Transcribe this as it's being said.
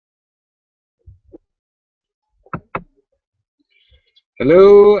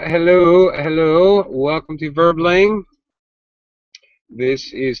Hello, hello, hello. Welcome to Verbling.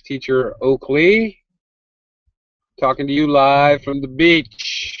 This is Teacher Oakley talking to you live from the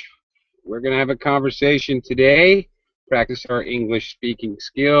beach. We're going to have a conversation today, practice our English speaking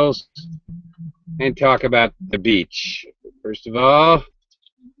skills, and talk about the beach. First of all,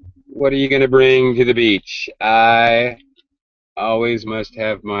 what are you going to bring to the beach? I always must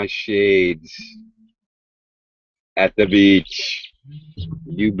have my shades at the beach.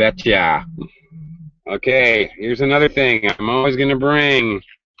 You betcha. Okay, here's another thing I'm always going to bring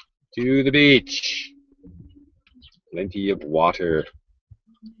to the beach. Plenty of water.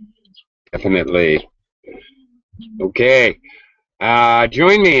 Definitely. Okay,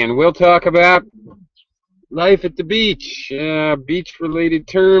 join me and we'll talk about life at the beach, beach-related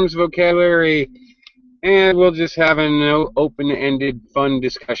terms, vocabulary, and we'll just have an open-ended, fun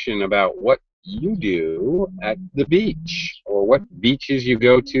discussion about what you do at the beach, or what beaches you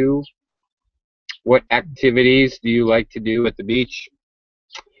go to, what activities do you like to do at the beach,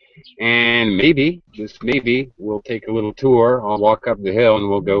 and maybe, just maybe, we'll take a little tour. I'll walk up the hill and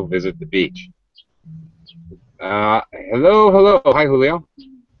we'll go visit the beach. Hello, hello. Hi, Julio.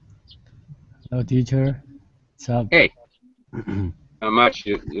 Hello, teacher. What's up? Hey, how much?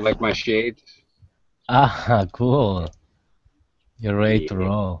 You like my shades? Cool. You're ready to Yeah,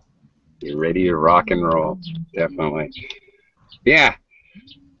 roll. you're ready to rock and roll. Definitely. Yeah.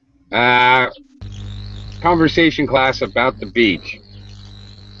 Uh, Conversation class about the beach.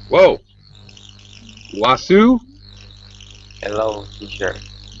 Whoa. Wasu? Hello, teacher.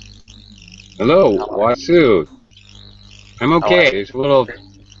 Hello, How are Wasu. I'm how are okay. you? There's a little.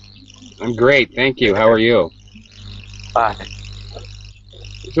 I'm great. Thank you. How are you? Fine.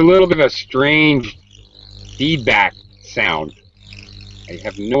 It's a little bit of a strange feedback sound. I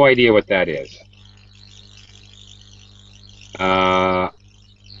have no idea what that is.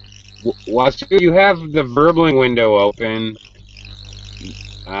 Wasu, you have the Verbling window open.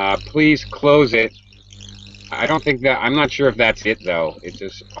 Please close it. I don't think that. I'm not sure if that's it though. It's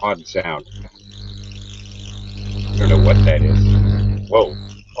just odd sound. I don't know what that is. Whoa!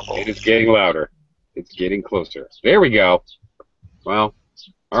 It is getting louder. It's getting closer. There we go. Well,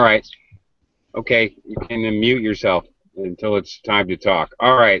 all right. Okay, you can mute yourself until it's time to talk.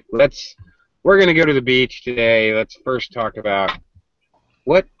 All right, we're going to go to the beach today. Let's first talk about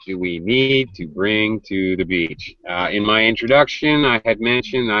what do we need to bring to the beach. In my introduction, I had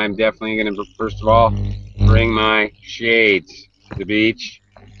mentioned I'm definitely going to, first of all, bring my shades to the beach.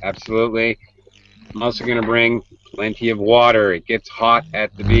 Absolutely. I'm also going to bring plenty of water. It gets hot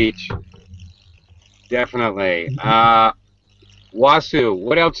at the beach. Definitely. Wasu,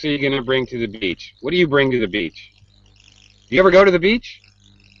 what else are you going to bring to the beach? What do you bring to the beach? Do you ever go to the beach?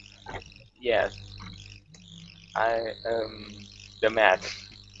 Yes, I the mat.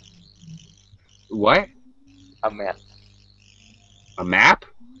 What? A mat. A map?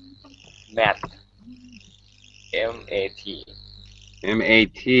 Mat. M-A-T.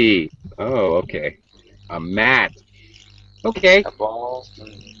 M-A-T. Oh, okay. A mat. Okay. A ball.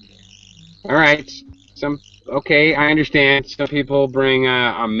 All right. Some. Okay, I understand. Some people bring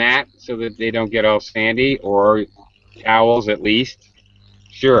a mat so that they don't get all sandy, or towels at least.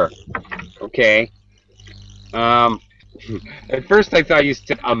 Sure. Okay. Um, at first I thought you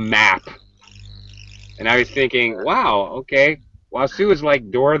said a map, and I was thinking, wow, okay. Wasu is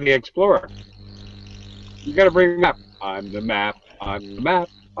like Dora the Explorer. You gotta bring a map. I'm the map. I'm the map.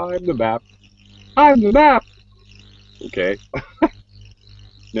 I'm the map. I'm the map. Okay.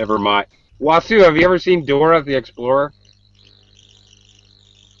 Never mind. Wasu, have you ever seen Dora the Explorer?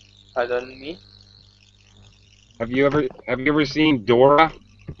 Pardon me? Have you ever seen Dora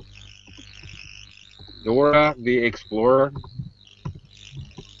the Explorer?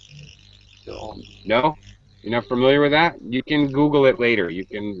 So, No? You're not familiar with that? You can Google it later. You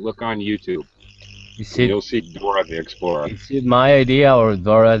can look on YouTube Is and it you'll see Dora the Explorer. is it my idea or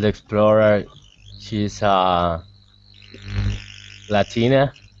Dora the Explorer? She's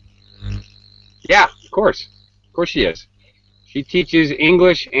Latina. Yeah, of course. Of course she is. She teaches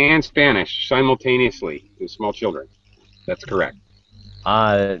English and Spanish simultaneously to small children. That's correct.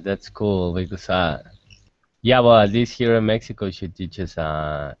 That's cool because yeah, well, at least here in Mexico she teaches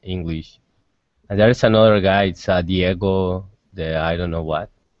English. And there's another guy. It's Diego. The I don't know what.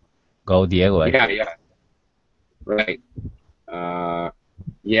 Go Diego, I Yeah, think. yeah, right. Uh,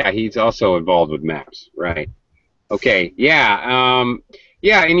 yeah, he's also involved with maps, right? Okay, yeah,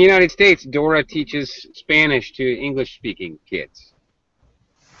 yeah. In the United States, Dora teaches Spanish to English-speaking kids,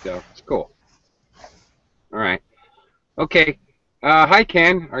 so it's cool. All right. Okay. Hi,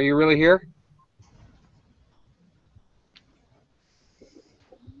 Ken. Are you really here?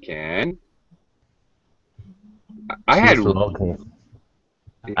 Ken. I had He's logging.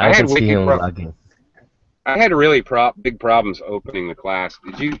 I I had can see wicked him pro logging. I had really big problems opening the class.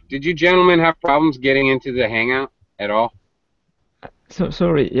 Did you gentlemen have problems getting into the Hangout at all? So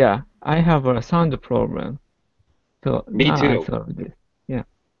sorry, yeah, I have a sound problem. So Me now I too. solved this. Yeah,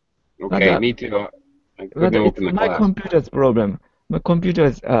 but Okay, me too. I couldn't it's open the my class. computer's problem. My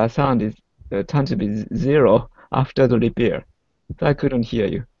computer's sound is turned to be zero after the repair, so I couldn't hear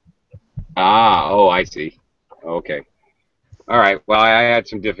you. Ah, oh, I see. Okay. All right. Well, I had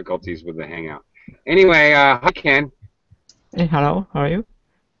some difficulties with the Hangout. Anyway, hi Ken. Hey, hello, how are you?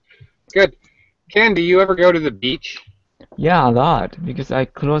 Good. Ken, do you ever go to the beach? Yeah, a lot because I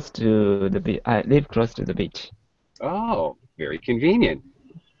close to the beach. I live close to the beach. Oh, very convenient.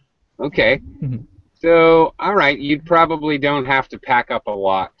 Okay. Mhm. So, all right, you probably don't have to pack up a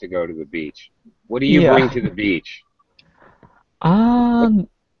lot to go to the beach. What do you bring Yeah, to the beach? um,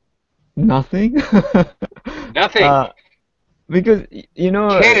 nothing. Nothing. Uh, because you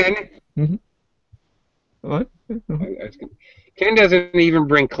know, Ken, mhm. What? I was gonna- Ken doesn't even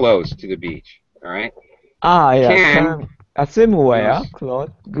bring clothes to the beach. All right. Ah, yeah, Ken, swimwear, knows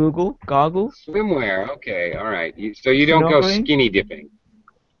clothes, goggles, swimwear. Okay. All right. So you don't go snorkeling. skinny dipping.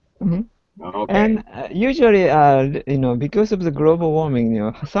 Mhm. Okay. And usually, because of the global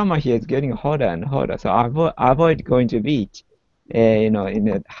warming, summer here is getting hotter and hotter. So I avoid going to beach, in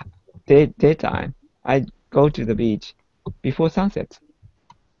the daytime. I go to the beach before sunset.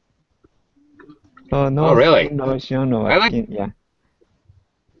 So Oh, no really? skin lotion or I like. skin, yeah.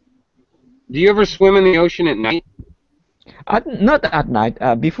 Do you ever swim in the ocean at night? Not at night,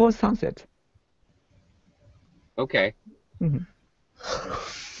 before sunset. Okay. Mhm.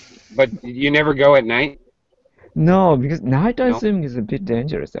 But you never go at night? No, because nighttime No. swimming is a bit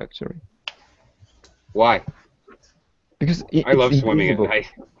dangerous actually. Why? Because I it's love swimming at invisible. night.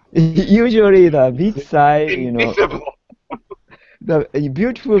 Usually the beach side, Invisible. the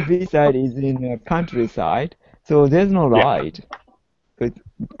beautiful beach side is in the countryside, so there's no Yeah. light. So it's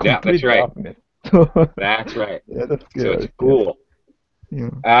Yeah, that's complete right. darkness. So That's right. yeah, that's So it's scary. Yeah. cool. Yeah.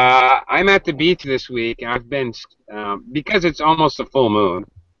 I'm at the beach this week. I've been because it's almost a full moon.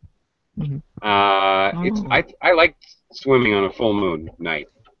 Mhm. It's Oh, I like swimming on a full moon night.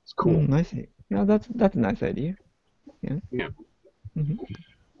 It's cool. I see. Yeah, that's a nice idea. Yeah. Yeah. hmm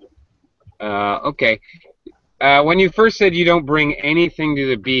Okay. When you first said you don't bring anything to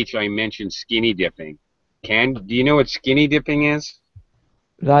the beach, I mentioned skinny dipping. Do you know what skinny dipping is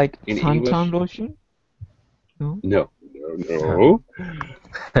Like in suntan English? lotion? No? No. No.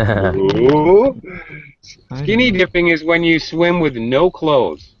 No. I don't Skinny know. dipping is when you swim with no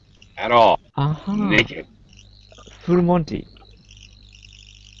clothes at all, Aha, naked. full Monty.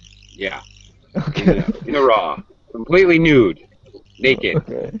 Yeah, Okay. in the raw, completely nude, naked.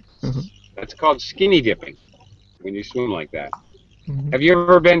 Okay. Mhm. That's called skinny dipping when you swim like that. Mhm. Have you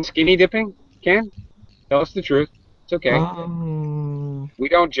ever been skinny dipping, Ken? Tell us the truth. It's okay. Um, We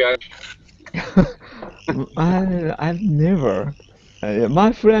don't judge. I've never.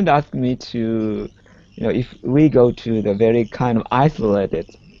 My friend asked me to, if we go to the very kind of isolated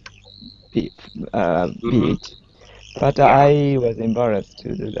be Hmm. beach, but Yeah. I was embarrassed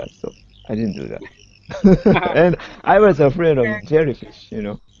to do that, so I didn't do that. And I was afraid of jellyfish.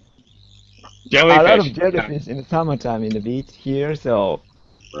 A lot of Jellyfish. jellyfish in the summertime in the beach here, so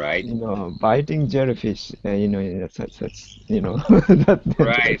Right. biting jellyfish, that's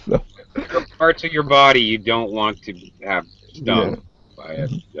Right. dangerous. So There are parts of your body you don't want to have yeah. stung by a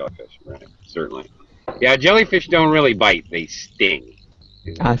jellyfish. Right. Certainly. Yeah, jellyfish don't really bite. They sting.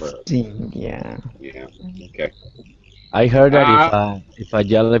 Is the A verb. sting, yeah. Yeah. Okay. I heard that Uh, if a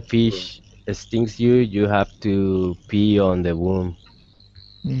jellyfish stings you, you have to pee on the wound.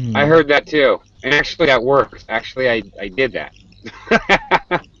 I Mm. heard that too, and actually that works. Actually, I did that.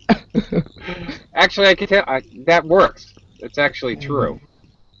 Actually, I can tell that works. That's actually true.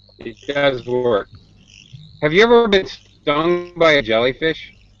 Mm. It does work. Have you ever been stung by a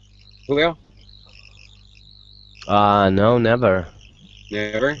jellyfish, Julio? No, never.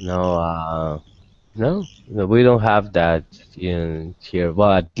 Never. No, no, we don't have that in here.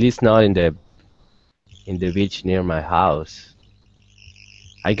 Well, at least not in the beach near my house.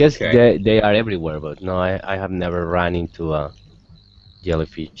 I guess Okay. they are everywhere, but no, I have never run into a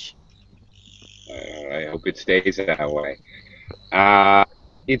jellyfish. I hope it stays that way. Uh,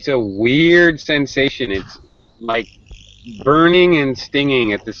 it's a weird sensation. It's like burning and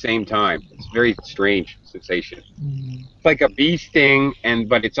stinging at the same time. It's a very strange sensation. Mm. It's like a bee sting,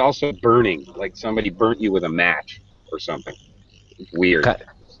 but it's also burning, like somebody burnt you with a match or something. It's weird. Can,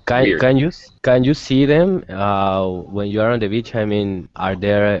 Weird. Can you see them when you are on the beach? I mean, are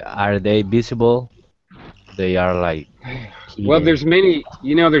they visible? They are like Well, hidden. there's many,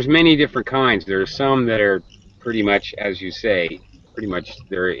 there's many different kinds. There's some that are pretty much, as you say, pretty much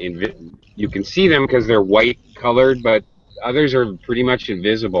you can see them because they're white colored, but others are pretty much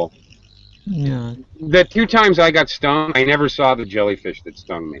invisible. Yeah. The 2 times I got stung, I never saw the jellyfish that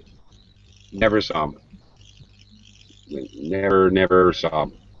stung me. Never saw them. Never saw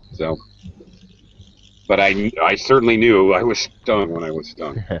them. So, but I certainly knew I was stung when I was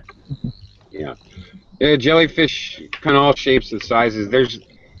stung. Yeah. Yeah, jellyfish kind of all shapes and sizes. There's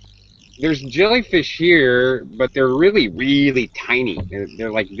jellyfish here, but they're really tiny.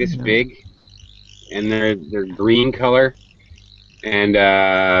 They're like this Yeah. big, and they're green color, and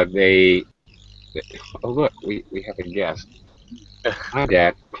they. Oh look, we have a guest. Hi,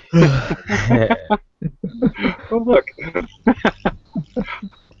 Dad. Oh look,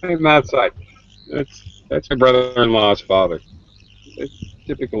 I'm outside. That's my brother-in-law's father. A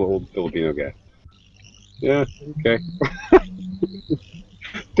typical old Filipino guy. Yeah. Okay.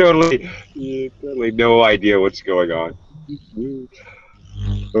 Totally no idea what's going on.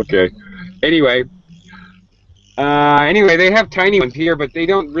 Okay. Anyway, they have tiny ones here, but they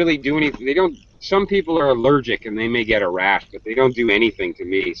don't really do anything. They don't. Some people are allergic and they may get a rash, but they don't do anything to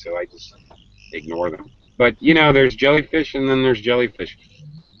me, so I just ignore them. But there's jellyfish, and then there's jellyfish.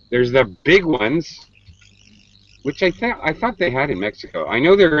 There's the big ones, which I thought they had in Mexico. I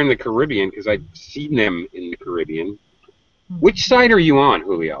know they're in the Caribbean because I've seen them in the Caribbean. Which side are you on,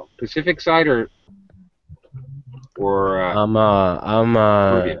 Julio? Pacific side or I'm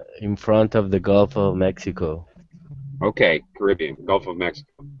Caribbean? in front of the Gulf of Mexico. Okay, Caribbean, Gulf of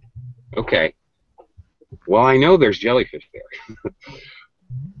Mexico. Okay. Well, I know there's jellyfish there.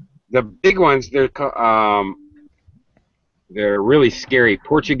 The big ones, they're really scary.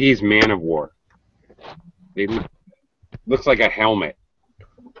 Portuguese man of war. They looks like a helmet.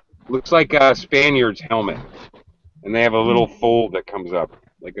 Looks like a Spaniard's helmet, and they have a little fold that comes up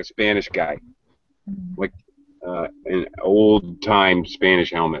like a Spanish guy, like an old-time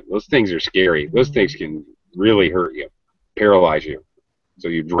Spanish helmet. Those things are scary. Those things can really hurt you, paralyze you, so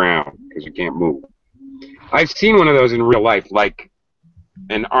you drown because you can't move. I've seen one of those in real life, like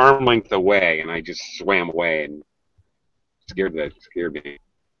an arm length away, and I just swam away and scared me,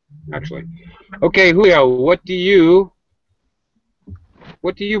 actually. Okay, Julio, what do you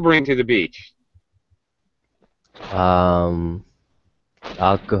bring to the beach?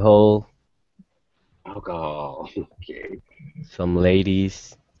 Alcohol, Alcohol. Okay. some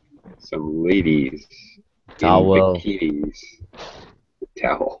ladies, Some ladies in towel, bikinis.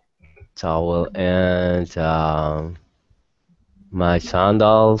 towel, and my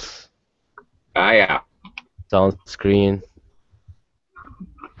sandals, Ah, yeah. sunscreen.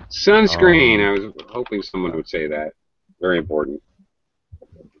 Sunscreen. Um, I was hoping someone would say that. Very important.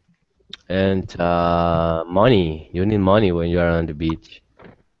 and money. You need money when you are on the beach.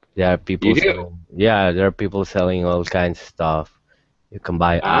 There are You people do? selling, yeah, there are people selling all kinds of stuff. You can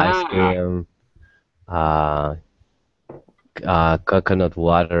buy ice Ah, cream, uh, coconut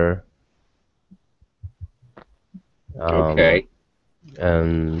water, um, okay.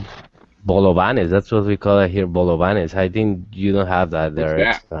 and bolovanes. That's what we call it here, bolovanes. I think you don't have that What's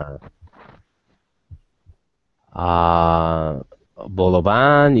there. that? Uh,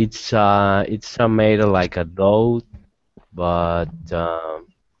 bolovan. It's made of like a dough, but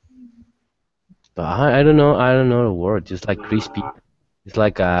I don't know. I don't know the word. Just like crispy.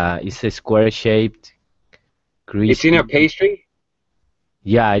 It's a square shaped, It's in a crispy. pastry?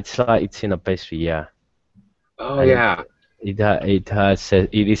 Yeah, it's in a pastry. Yeah, Oh, and yeah. it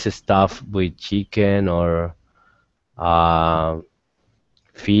is stuffed with chicken or uh,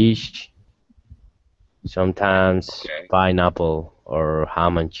 fish, sometimes Okay. pineapple or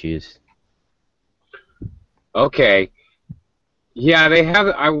ham and cheese. Okay. Yeah, they have.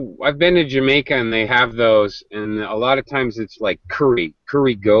 I've been to Jamaica and they have those, and a lot of times it's like curry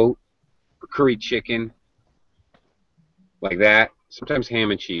goat, curry chicken, like that. Sometimes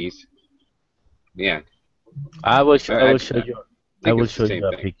ham and cheese. Yeah, I I will show you. I think will it's the show same you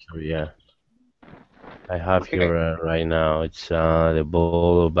a thing. picture. Yeah, I have Okay. here right now. It's the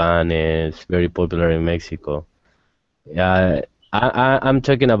bolovan is very popular in Mexico. Yeah, I'm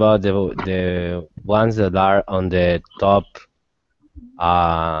talking about the ones that are on the top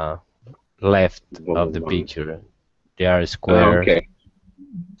uh left of the Bouillon. picture. They are Oh, okay.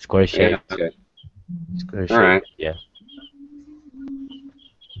 square Yeah. shaped, Okay. square All shaped. right. Yeah.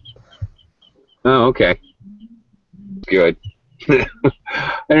 Oh, okay. Good. I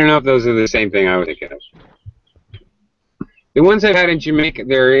don't know if those are the same thing I was thinking of. The ones I've had in Jamaica,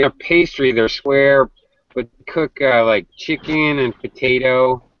 they're in a pastry. They're square, but cook like chicken and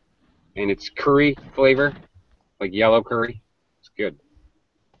potato, and it's curry flavor, like yellow curry. It's good.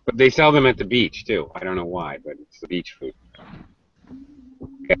 But they sell them at the beach too. I don't know why, but it's the beach food.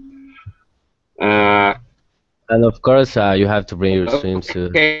 Okay. And of course, you have to bring your swimsuit.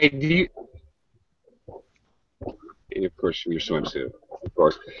 Okay. And of course, your swimsuit. Of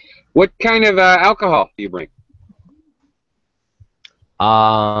course. What kind of alcohol do you bring?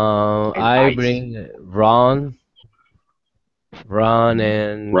 I ice. bring rum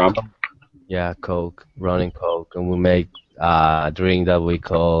and Rum. Coke. Yeah, Coke, rum and Coke, and we make a drink that we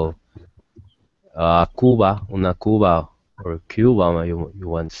call Cuba, una Cuba or Cuba. You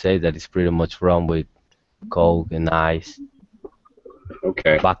want to say that it's pretty much rum with Coke and ice.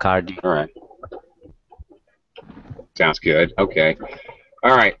 Okay. Bacardi. All right. Sounds good. Okay.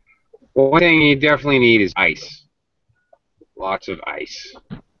 All right. Well, one thing you definitely need is ice. Lots of ice.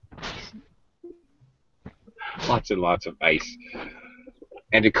 Lots and lots of ice.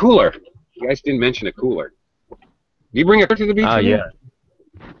 And a cooler. You guys didn't mention a cooler. Do you bring a cooler to the beach? Oh, with you? yeah.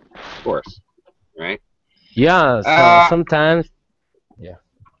 Of course. Right? Yeah, so sometimes. Yeah.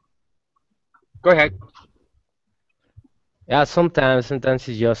 Go ahead. Yeah, sometimes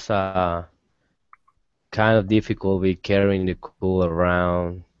it's just kind of difficult with carrying the cooler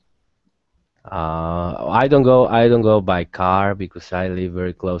around. I don't go by car because I live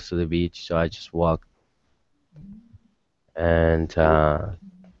very close to the beach, so I just walk. And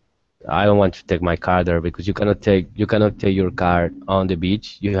I don't want to take my car there because you cannot take your car on the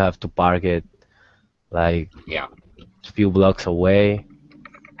beach. You have to park it like Yeah. a few blocks away.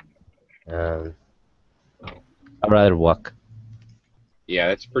 I'd rather walk. Yeah,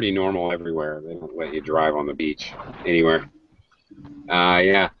 that's pretty normal everywhere. They don't let you drive on the beach anywhere.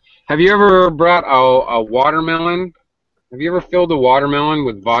 Yeah. Have you ever brought a watermelon? Have you ever filled a watermelon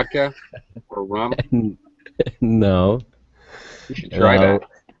with vodka or rum? No. You should try that.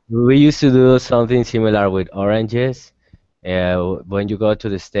 We used to do something similar with oranges. When you go to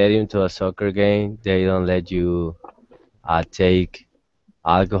the stadium to a soccer game, they don't let you take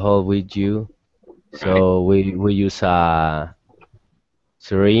alcohol with you. So we use a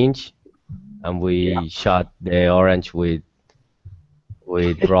syringe and we shot the orange with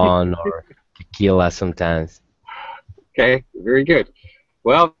rum or tequila sometimes. Okay, very good.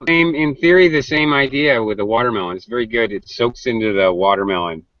 Well, in theory, the same idea with the watermelon. It's very good. It soaks into the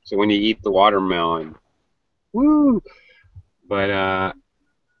watermelon. So when you eat the watermelon, woo! But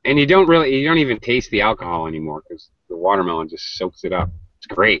and you don't even taste the alcohol anymore because the watermelon just soaks it up. It's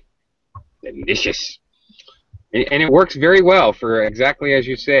great, delicious, and it works very well for exactly as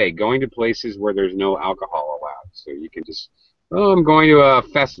you say, going to places where there's no alcohol allowed. So you can just, oh, I'm going to a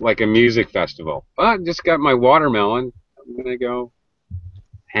like a music festival. Oh, I just got my watermelon. I'm gonna go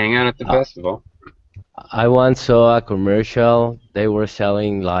hang out at the festival. I once saw a commercial. They were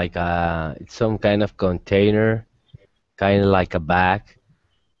selling like some kind of container, kind of like a bag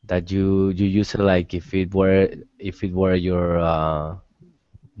that you use it like if it were your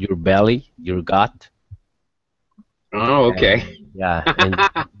belly, your gut. Oh, okay. Yeah, and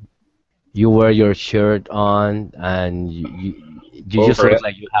you wear your shirt on, and you just Over look it.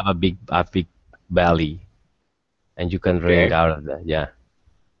 like you have a big belly, and you can drink out of that. Yeah.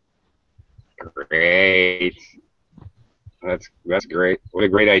 Great. That's great. What a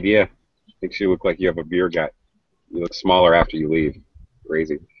great idea. Makes you look like you have a beer gut. You look smaller after you leave.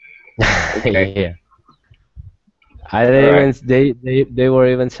 Crazy. Okay. Yeah. They were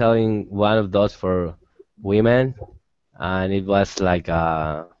even selling one of those for women, and it was like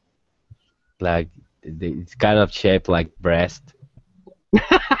it's kind of shaped like breast.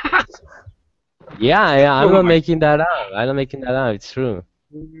 Yeah, I'm not making that up. I'm not making that up. It's true.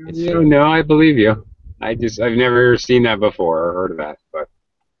 It's true. No, I believe you. I've never seen that before or heard of that, but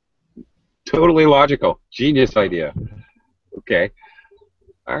totally logical. Genius idea. Okay.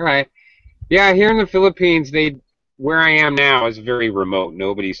 All right. Yeah, here in the Philippines, where I am now is very remote.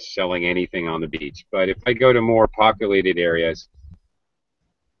 Nobody's selling anything on the beach. But if I go to more populated areas,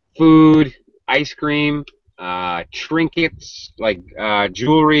 food, ice cream, trinkets like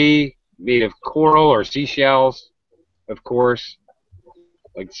jewelry made of coral or seashells, of course,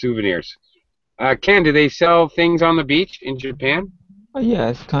 like souvenirs. Ken, do they sell things on the beach in Japan?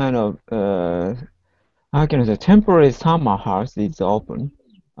 Yes, kind of. How can I say? Temporary summer house is open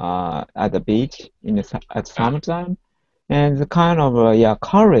at the beach at summertime, and the kind of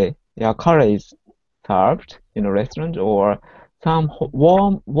curry is served in a restaurant or some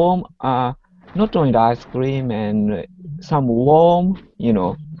warm not only the ice cream and some warm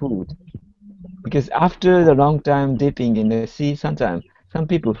food. because after the long time dipping in the sea, sometimes some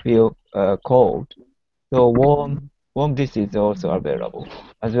people feel cold. So warm dishes also available,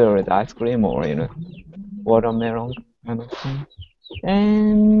 as well as ice cream or watermelon kind of thing.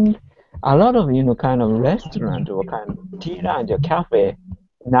 And a lot of kind of restaurant or kind of tea lounge or cafe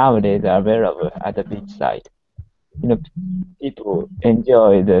nowadays are available at the beach side. You know, people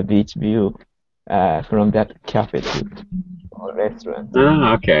enjoy the beach view from that cafe too, or restaurant.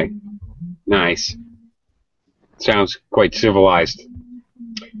 Ah, okay. Nice. Sounds quite civilized.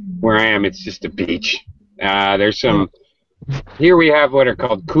 Where I am, it's just a beach. There's some. Here we have what are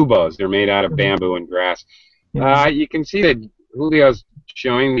called kubos. They're made out of bamboo and grass. Yeah. You can see that Julio's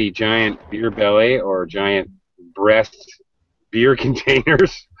showing the giant beer belly or giant breast beer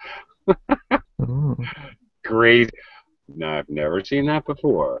containers. Oh. Great. No, I've never seen that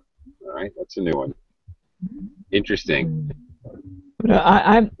before. All right, that's a new one. Interesting. But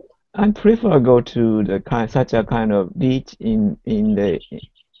I prefer go to the such a kind of beach in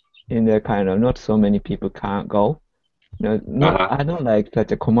the kind of not so many people can go. Uh-huh. I don't like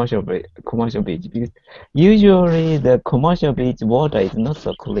such a commercial beach because usually the commercial beach water is not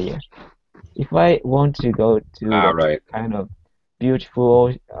so clear. If I want to go to the Right. kind of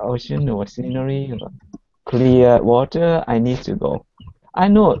beautiful ocean or scenery or clear water, I need to go. I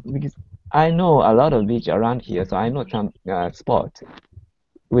know because I know a lot of beach around here, so I know some spot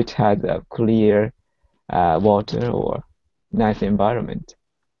which has a clear water or nice environment.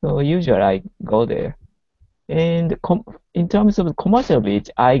 So usually I go there. And in terms of commercial beach,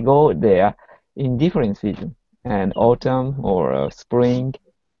 I go there in different seasons, and autumn or spring,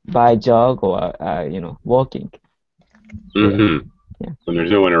 by jog or walking. Mm-hmm. Yeah. When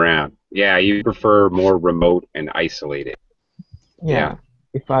there's no one around. Yeah, you prefer more remote and isolated. Yeah.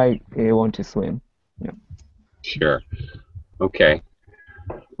 If I want to swim. Yeah. Sure. Okay.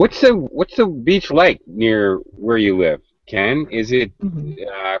 What's the beach like near where you live, Ken? Is it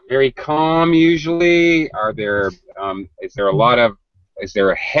very calm usually? Is there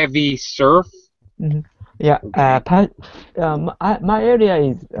a heavy surf? Yeah. My area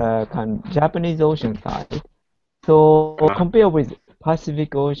is kind of Japanese Ocean side. So compared with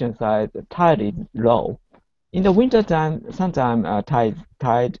Pacific Ocean side, the tide is low. In the winter time, sometimes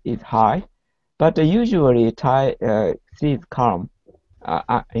tide is high, but usually tide sea is calm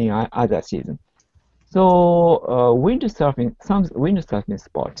in other season. So some winter surfing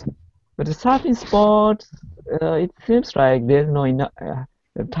spots, but the surfing spot, it seems like there's no enough.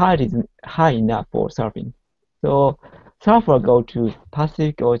 The tide isn't high enough for surfing. So surfer go to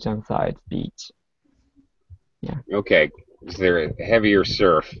Pacific Ocean side beach. Yeah. Okay. Is there a heavier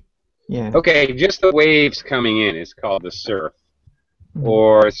surf? Yeah. Okay, just the waves coming in is called the surf. Mhm.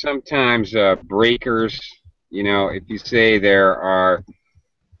 Or sometimes breakers. If you say there are,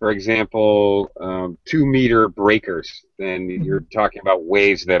 for example, 2-meter breakers, then you're talking about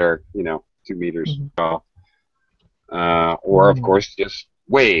waves that are, 2 meters tall. Or, of course, just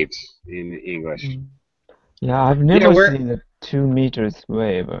waves in English. Yeah, I've never seen a 2 meters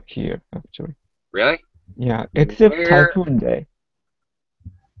wave here, actually. Really? Yeah, except Typhoon Day.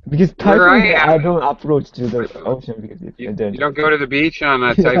 Because Where Typhoon Day, I I am, don't approach to the ocean because it's you dangerous. don't go to the beach on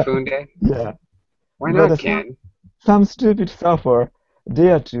a Typhoon Day? Yeah. Why But not, Ken? some stupid surfer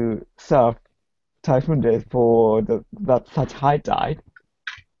dare to surf Typhoon Day for that such high tide.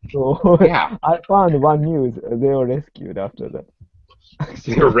 So Yeah. I found one news, they were rescued after that.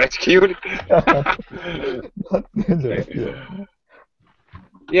 They were rescued? That's dangerous, yeah.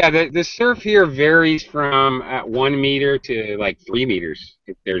 Yeah, the surf here varies from 1 meter to like 3 meters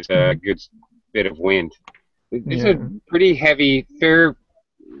if there's a good bit of wind. It's a pretty heavy, fairly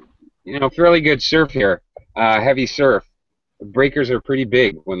good surf here. Heavy surf. The breakers are pretty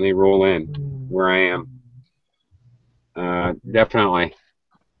big when they roll in where I am. Definitely.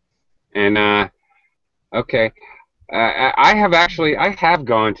 And okay, I have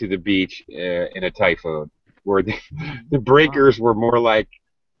gone to the beach in a typhoon where the breakers were more like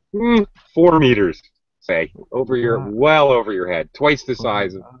 4 meters, say, well over your head, twice the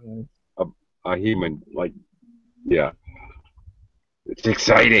size of a human. Like, yeah, it's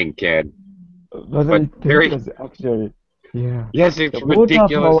exciting, Ken. But it's dangerous, actually. Yeah. Yes, it's The water power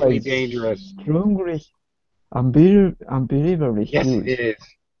ridiculously is dangerous. strongly, unbelievably Yes, huge. it is.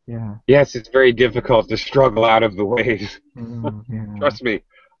 Yeah. Yes, it's very difficult to struggle out of the waves. Yeah. Trust me,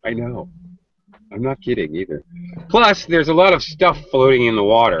 I know. I'm not kidding either. Plus, there's a lot of stuff floating in the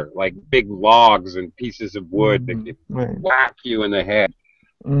water, like big logs and pieces of wood that can whack you in the head.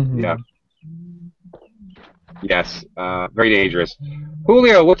 Yeah. Yes, very dangerous.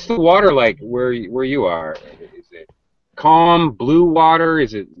 Julio, what's the water like where you are? Is it calm, blue water?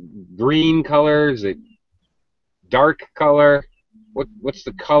 Is it green color? Is it dark color? What's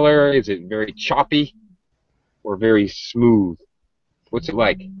the color? Is it very choppy or very smooth? What's it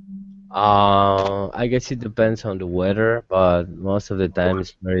like? I guess it depends on the weather, but most of the time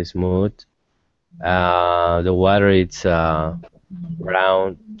it's very smooth. The water it's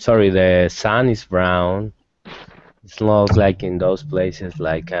brown. Sorry, the sun is brown. It's not like in those places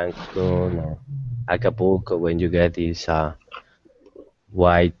like Cancun or Acapulco when you get this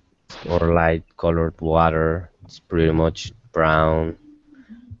white or light colored water. It's pretty much brown.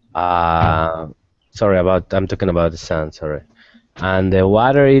 Uh, sorry about I'm talking about the sun. Sorry, and the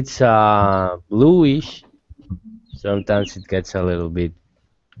water it's bluish. Sometimes it gets a little bit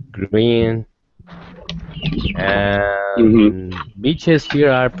green. Mm-hmm. And beaches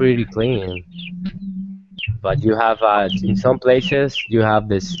here are pretty clean, but you have in some places you have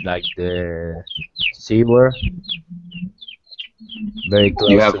this like the seaward very You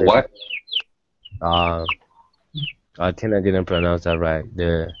close have to the what? uh, I think I didn't pronounce that right.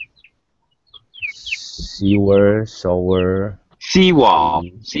 The seaward, sower. Seawall.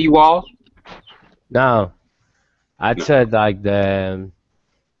 Seawall? No, I No. said like the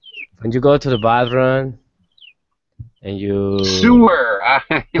when you go to the bathroom and you Sewer.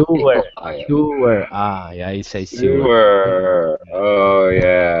 sewer, Oh, yeah. sewer. Ah, yeah, you say sewer. Sewer. Oh,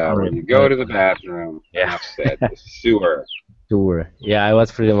 yeah. Sorry, When you go to the bathroom, yeah. enough said. The sewer. Sewer. Yeah, I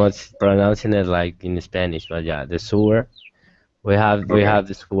was pretty much pronouncing it like in Spanish, but yeah, the sewer. We Okay. have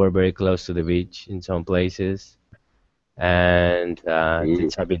the sewer very close to the beach in some places, and Mm.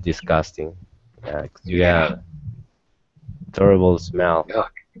 it's a bit disgusting. Yeah, 'cause you Yeah. get a terrible smell. Yuck.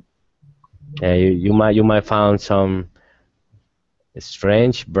 Yeah, you might find some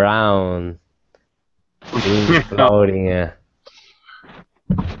strange brown thing floating.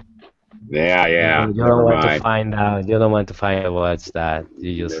 Yeah, yeah. You don't Never want to mind. find out. You don't want to find out what's that.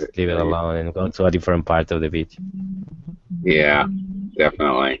 You just leave it alone and go to a different part of the beach. Yeah,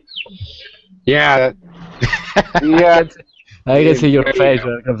 definitely. Yeah, yeah, I can see your yeah, face.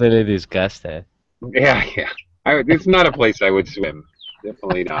 You're completely disgusted. yeah. It's not a place I would swim.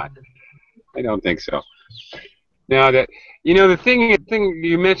 Definitely not. I don't think so. Now that the thing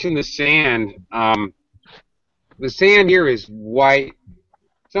you mentioned the sand. The sand here is white.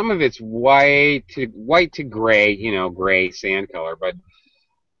 Some of it's white to gray. Gray sand color, but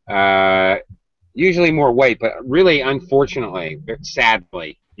usually more white. But really, unfortunately,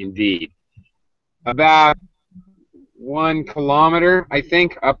 sadly, indeed, about 1 kilometer, I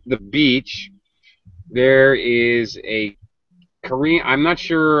think, up the beach, there is a Korean. I'm not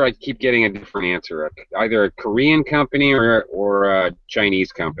sure. I keep getting a different answer. Either a Korean company or a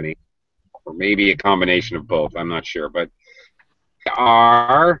Chinese company, or maybe a combination of both. I'm not sure, but they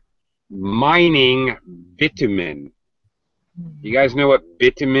are mining bitumen. You guys know what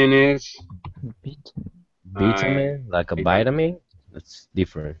bitumen is? Vitamin, like a I don't. vitamin? That's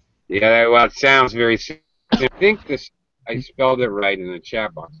different. Yeah, well, it sounds very similar. I think I spelled it right in the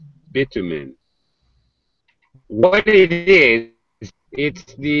chat box. Bitumen. What it is, it's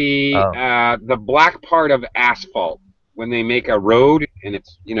Oh, the black part of asphalt when they make a road and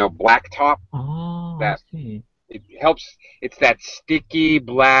it's blacktop. Oh, I That see. it helps. It's that sticky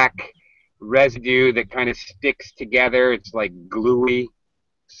black residue that kind of sticks together. It's like gluey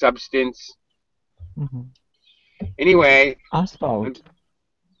substance. Hmm. Anyway, Asphalt.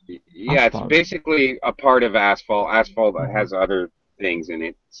 yeah, it's Asphalt. basically a part of asphalt. Asphalt Mhm. has other things in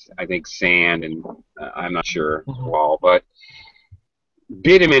it. I think sand and I'm not sure Mhm. all, but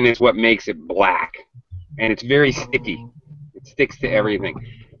bitumen is what makes it black, and it's very sticky. Oh, It sticks to oh, everything.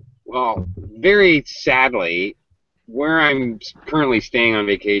 Well, very sadly, where I'm currently staying on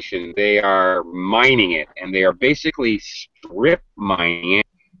vacation, they are mining it, and they are basically strip mining it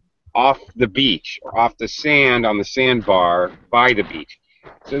off the beach or off the sand on the sandbar by the beach.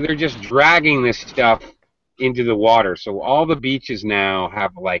 So they're just dragging this stuff into the water. So all the beaches now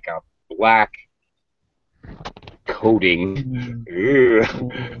have like a black coating. mm, Ugh.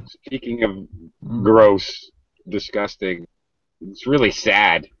 mm, Speaking of mm, gross, disgusting, it's really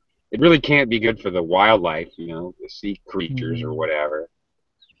sad. It really can't be good for the wildlife, the sea creatures or mm, whatever.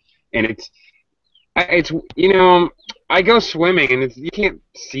 And it's I go swimming and you can't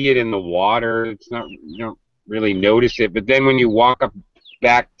see it in the water. It's not you don't really notice it. But then when you walk up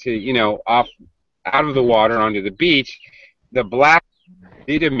back to off out of the water onto the beach, the black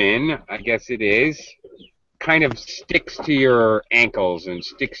bitumen, I guess it is, kind of sticks to your ankles and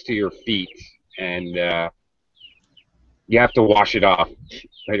sticks to your feet, and you have to wash it off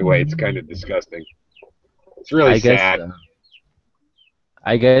right away. It's kind of mm. disgusting. It's really I guess sad.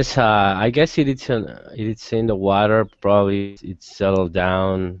 I guess it is in the water. Probably it's settled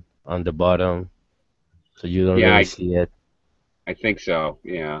down on the bottom, so you don't Yeah, really see it. I think so.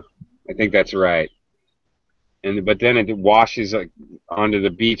 Yeah, I think that's right. And but then it washes like onto the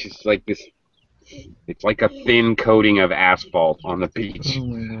beach. It's like this. It's like a thin coating of asphalt on the beach. Oh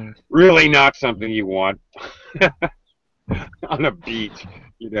my God. Really not something you want on a beach,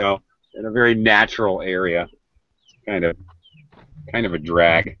 in a very natural area. Kind of, kind of a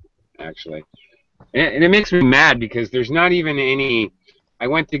drag, actually. And it makes me mad because there's not even any. I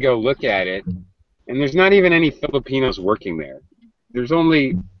went to go look at it, and there's not even any Filipinos working there. There's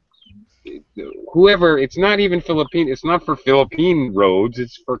only whoever. It's not even Philippine. It's not for Philippine roads.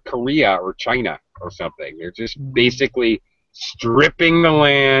 It's for Korea or China or something. They're just basically stripping the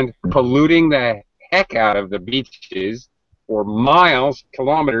land, polluting the heck out of the beaches for miles,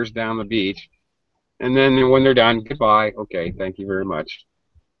 kilometers down the beach, and then when they're done, goodbye. Okay, thank you very much.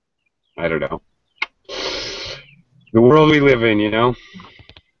 I don't know. The world we live in.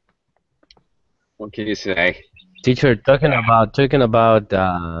 What can you say? Teacher, talking about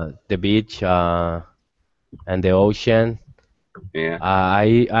the beach and the ocean. Yeah.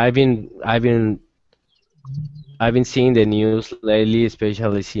 I've been seeing the news lately,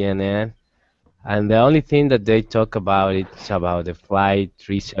 especially CNN, and the only thing that they talk about is about the flight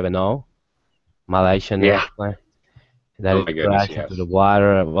 370, Malaysian Yeah. airplane, that Oh it my goodness, crashed yes. into the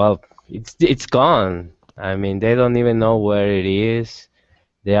water. Well, it's gone. I mean, they don't even know where it is.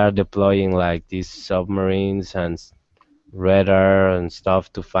 They are deploying like these submarines and radar and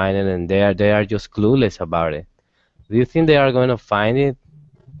stuff to find it, and they are just clueless about it. Do you think they are going to find it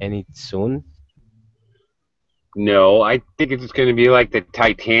any soon? No, I think it's going to be like the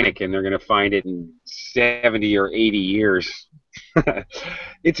Titanic, and they're going to find it in 70 or 80 years.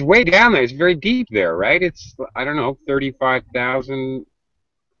 It's way down there. It's very deep there, right? It's, I don't know, 35,000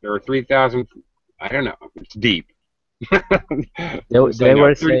 or 3,000. I don't know. It's deep. They, Yes, I they know.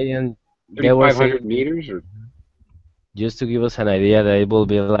 were saying they were 3,500 saying meters or just to give us an idea that it will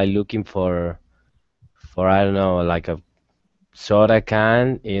be like looking for I don't know, like a soda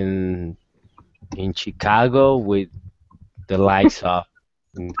can in Chicago with the lights off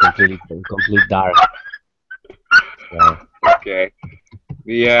in complete dark. So, okay.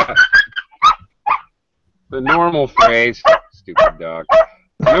 The the normal phrase, stupid dog.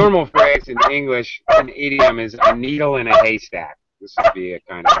 The normal phrase in English, an idiom, is a needle in a haystack. This would be a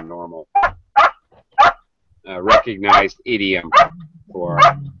kind of a normal, recognized idiom for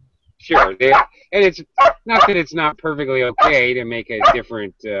sure. And it's not that it's not perfectly okay to make a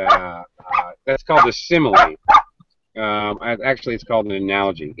different. That's called a simile. Actually, it's called an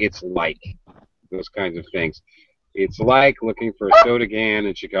analogy. It's like those kinds of things. It's like looking for a soda can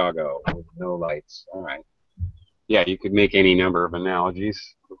in Chicago with no lights. All right. Yeah, you could make any number of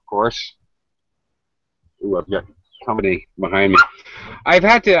analogies, of course. Ooh, I've got company behind me.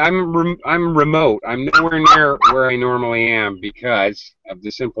 I'm remote. I'm nowhere near where I normally am because of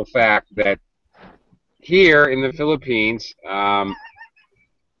the simple fact that here in the Philippines,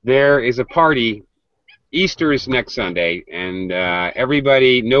 there is a party. Easter is next Sunday, and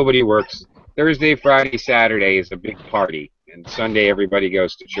nobody works. Thursday, Friday, Saturday is a big party, and Sunday everybody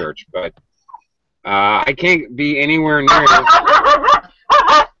goes to church. But I can't be anywhere near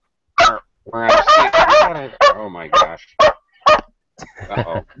where I'm standing. Oh my gosh.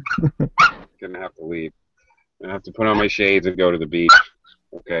 Uh-oh. Gonna have to leave. Gonna have to put on my shades and go to the beach.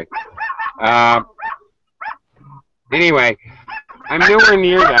 Okay. Anyway, I'm nowhere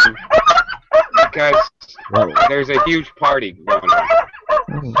near them because well, there's a huge party going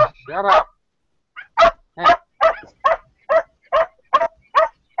on. Oh, Shut up. Hey.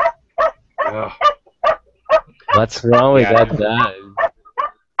 Ugh. what's wrong with Yeah. that dog?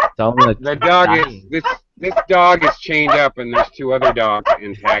 Sound like The dog dying. is this dog is chained up, and there's two other dogs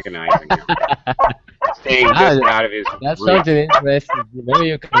antagonizing him, staying Ah, just out of his that's reach. something interesting. Maybe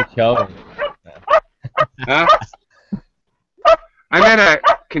you can show me. Huh? I'm at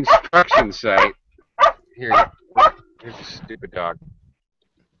a construction site. Here's a stupid dog.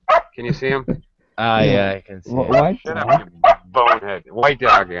 Can you see him? Ah, yeah. yeah, I can see it. White Shut dog? up, you bonehead. White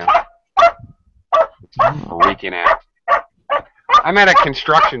dog, yeah. Freaking out. I'm at a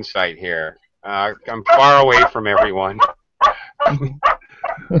construction site here. I'm far away from everyone.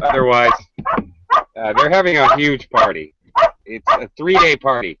 Otherwise, they're having a huge party. It's a 3-day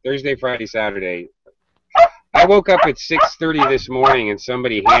party, Thursday, Friday, Saturday. I woke up at 6:30 this morning and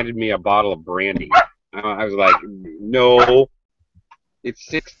somebody handed me a bottle of brandy. I was like, no, it's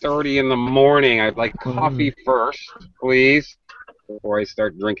 6:30 in the morning. I'd like coffee first, please, before I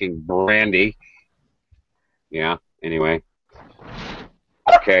start drinking brandy. Yeah, anyway.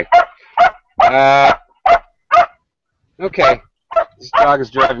 Okay. Okay. This dog is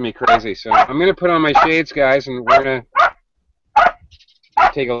driving me crazy, so I'm gonna put on my shades, guys, and we're gonna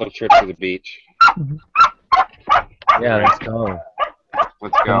take a little trip to the beach. Yeah, let's go.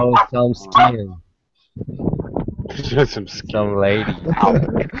 Let's go. Some skiing. Some Some lady.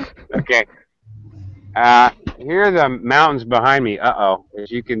 Okay. Here are the mountains behind me. Uh-oh. As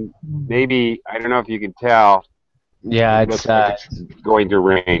you can, maybe, I don't know if you can tell. Yeah, It looks like it's going to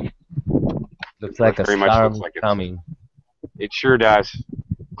rain. looks like a very much storm looks like it's- coming. It sure does.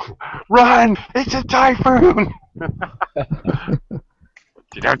 Run! It's a typhoon!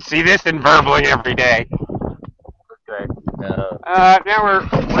 You don't see this in Verbling every day. Okay. No. Now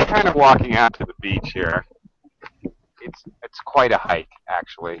we're kind of walking out to the beach here. It's quite a hike,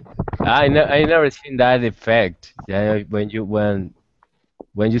 actually. I never seen that effect. Yeah, when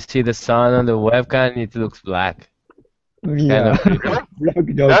you see the sun on the webcam, it looks black. Yeah. Kind of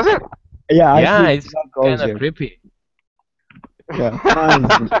creepy. Black dog. Does it? Yeah, I Yeah, see it's black kind of ocean. creepy. Yeah,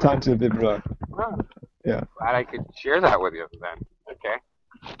 mine turned to be black. Oh, Yeah. glad I could share that with you then. Okay.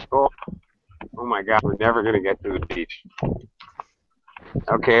 Cool. Oh my God, we're never gonna get to the beach.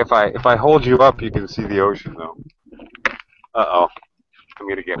 Okay, if I hold you up, you can see the ocean though. Uh-oh, I'm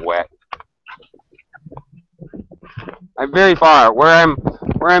gonna get wet. I'm very far. Where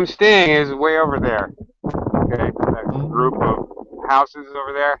I'm staying is way over there. Okay, that group of houses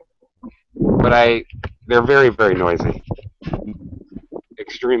over there. But they're very, very noisy.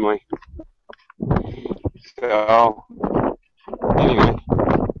 Extremely. So, anyway.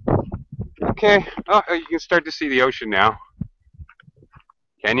 Okay. Oh, you can start to see the ocean now.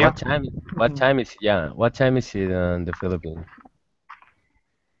 Can you? What time? What time is? Yeah. What time is it in the Philippines?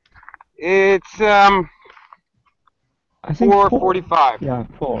 It's I think 4:45. Yeah,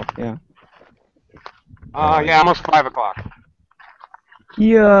 4. Yeah. Yeah, almost 5 o'clock.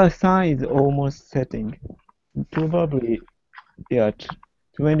 Here, sun is almost setting. Probably, yeah,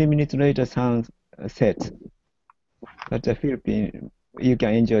 20 minutes later, sun sets. But the Philippines, you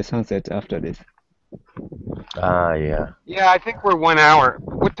can enjoy sunset after this. Yeah. Yeah, I think we're 1 hour.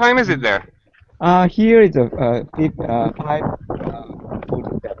 What time is it there? Here is 5:47.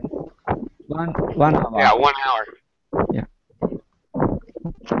 1 hour. Yeah, 1 hour. Yeah.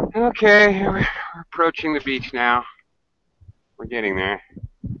 Okay, we're approaching the beach now. We're getting there.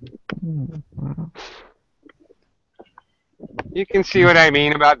 Wow. You can see what I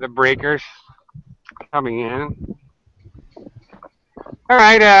mean about the breakers coming in. All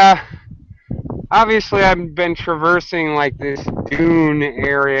right, obviously I've been traversing like this dune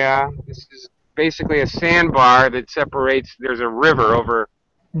area. This is basically a sandbar that separates, there's a river over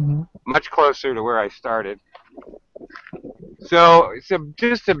Mhm. much closer to where I started. So it's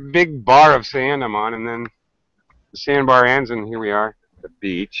just a big bar of sand I'm on, and then the sandbar ends, and here we are, the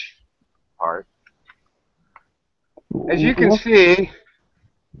beach part. As you can see,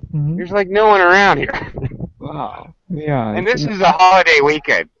 Mhm. there's like no one around here. Wow. Yeah. And this is a holiday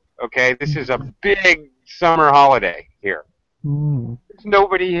weekend, okay? This is a big summer holiday here. Mm. There's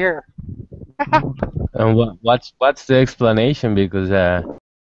nobody here. And what's the explanation? Because